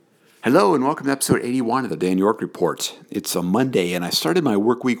Hello and welcome to episode 81 of the Dan York Report. It's a Monday and I started my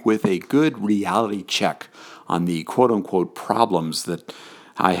work week with a good reality check on the quote-unquote problems that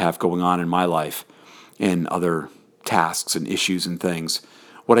I have going on in my life and other tasks and issues and things.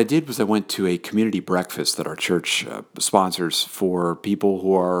 What I did was I went to a community breakfast that our church sponsors for people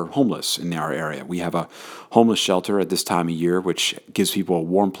who are homeless in our area. We have a homeless shelter at this time of year, which gives people a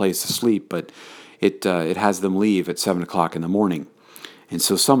warm place to sleep, but it has them leave at 7 o'clock in the morning. And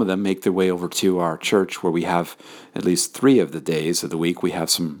so some of them make their way over to our church where we have at least 3 of the days of the week, we have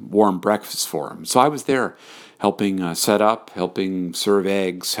some warm breakfasts for them. So I was there helping set up, helping serve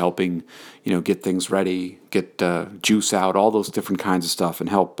eggs, helping, get things ready, get juice out, all those different kinds of stuff and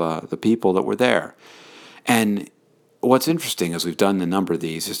help the people that were there. And what's interesting as we've done a number of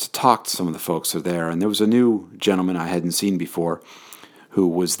these is to talk to some of the folks that are there. And there was a new gentleman I hadn't seen before who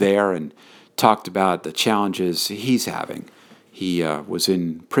was there and talked about the challenges he's having. He was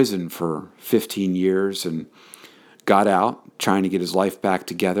in prison for 15 years and got out, trying to get his life back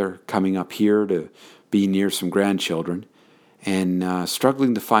together, coming up here to be near some grandchildren, and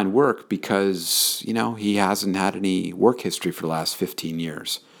struggling to find work because, he hasn't had any work history for the last 15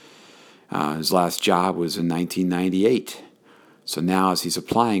 years. His last job was in 1998. So now as he's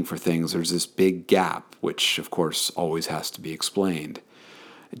applying for things, there's this big gap, which, of course, always has to be explained.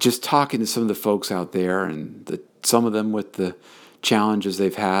 Just talking to some of the folks out there and some of them with the challenges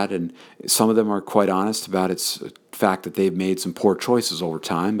they've had, and some of them are quite honest about its fact that they've made some poor choices over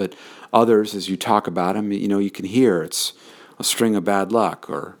time, but others, as you talk about them, you can hear it's a string of bad luck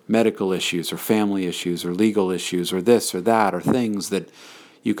or medical issues or family issues or legal issues or this or that or things that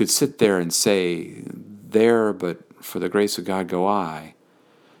you could sit there and say, there, but for the grace of God go I.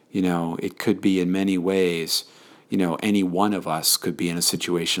 It could be in many ways. Any one of us could be in a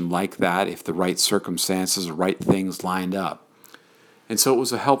situation like that if the right circumstances or right things lined up. And so it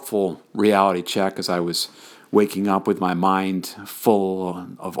was a helpful reality check as I was waking up with my mind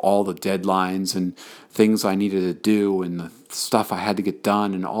full of all the deadlines and things I needed to do and the stuff I had to get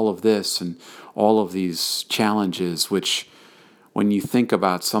done and all of this and all of these challenges, which when you think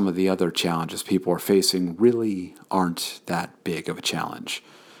about some of the other challenges people are facing really aren't that big of a challenge.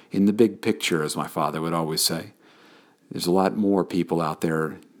 In the big picture, as my father would always say. There's a lot more people out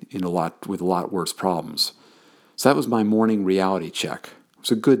there with a lot worse problems. So that was my morning reality check. It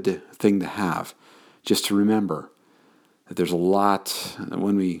was a good thing to have, just to remember that there's a lot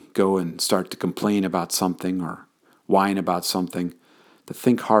when we go and start to complain about something or whine about something, to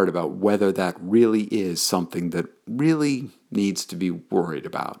think hard about whether that really is something that really needs to be worried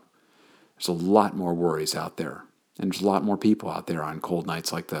about. There's a lot more worries out there, and there's a lot more people out there on cold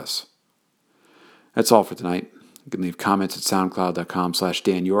nights like this. That's all for tonight. You can leave comments at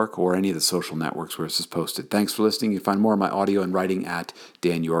soundcloud.com/Dan York or any of the social networks where this is posted. Thanks for listening. You can find more of my audio and writing at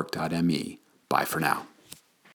danyork.me. Bye for now.